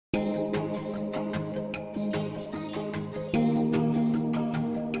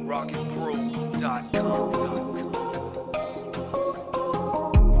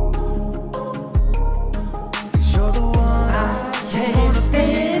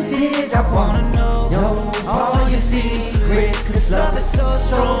Cause love is so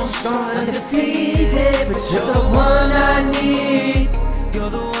strong, strong, undefeated. But you're the one I need. You're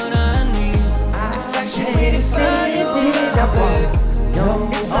the one I need. Infatuated, standing, I want know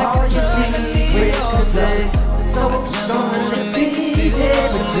all your secrets. Cause love is so strong,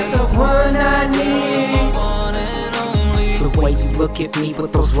 undefeated. But you're the one I need. The way you look at me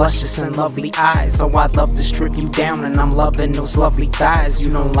with those luscious and lovely eyes. Oh, I'd love to strip you down, and I'm loving those lovely thighs.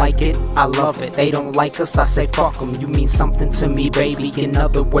 You don't like it? I love it. They don't like us? I say fuck them. You mean something to me, baby. In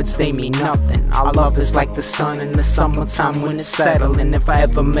other words, they mean nothing. Our love is like the sun in the summertime when it's settling. If I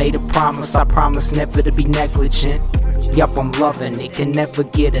ever made a promise, I promise never to be negligent. Yup, I'm loving it, can never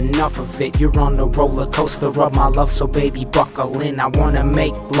get enough of it. You're on the roller coaster of my love, so baby buckle in. I wanna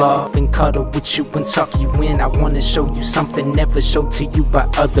make love and cuddle with you and tuck you in. I wanna show you something never showed to you by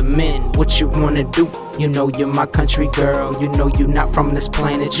other men. What you wanna do? You know you're my country girl. You know you're not from this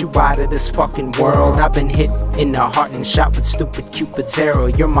planet, you out of this fucking world. I've been hit in the heart and shot with stupid Cupid's arrow.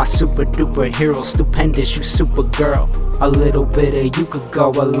 You're my super duper hero, stupendous, you super girl. A little bit of you could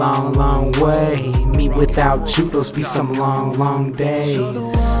go a long, long way. Me without you, those be some long, long days.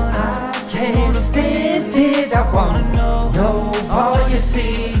 I can't stand it, I wanna know all your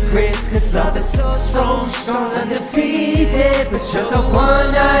secrets. Cause love is so strong, undefeated. But you're the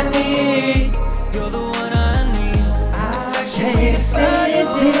one I need. You're the one I need. I can't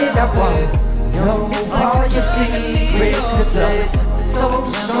stand it, I wanna know all your secrets. Cause love is so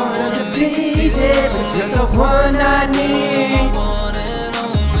strong, undefeated. But you're the one I need.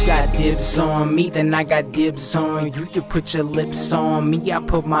 You got dibs on me, then I got dibs on you. You put your lips on me, I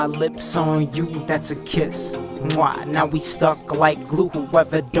put my lips on you. That's a kiss. Mwah. Now we stuck like glue.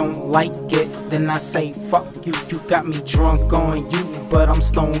 Whoever don't like it, then I say fuck you. You got me drunk on you, but I'm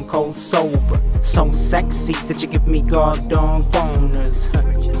stone cold sober. So sexy that you give me goddamn boners.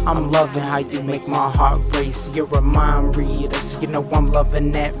 I'm loving how you make my heart race. You're a mind reader, so you know I'm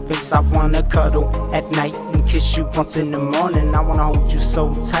loving that face. I wanna cuddle at night and kiss you once in the morning. I wanna hold you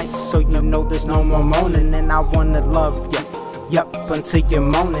so tight, so you know there's no more moaning. And I wanna love you, yup, until you're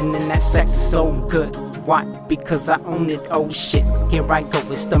moaning. And that sex is so good. Why? Because I own it, oh shit. Here I go,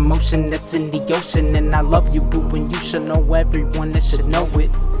 it's the motion that's in the ocean. And I love you, boo, and you should know everyone that should know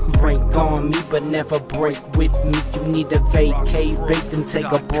it. Break on me, but never break with me. You need a vacay, bait, and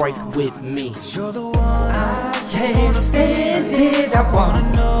take a break with me. You're the one I can't stand it, I wanna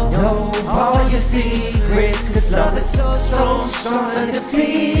know all your secrets. Cause love is so strong,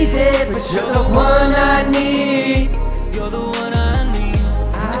 undefeated. But you're the one I need. You're the one I need.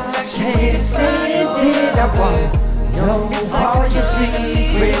 I can't stand it, I wanna know all your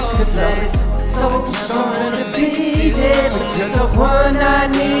secrets. Cause love is so strong, undefeated. But you're the one I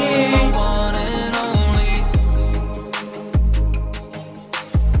need.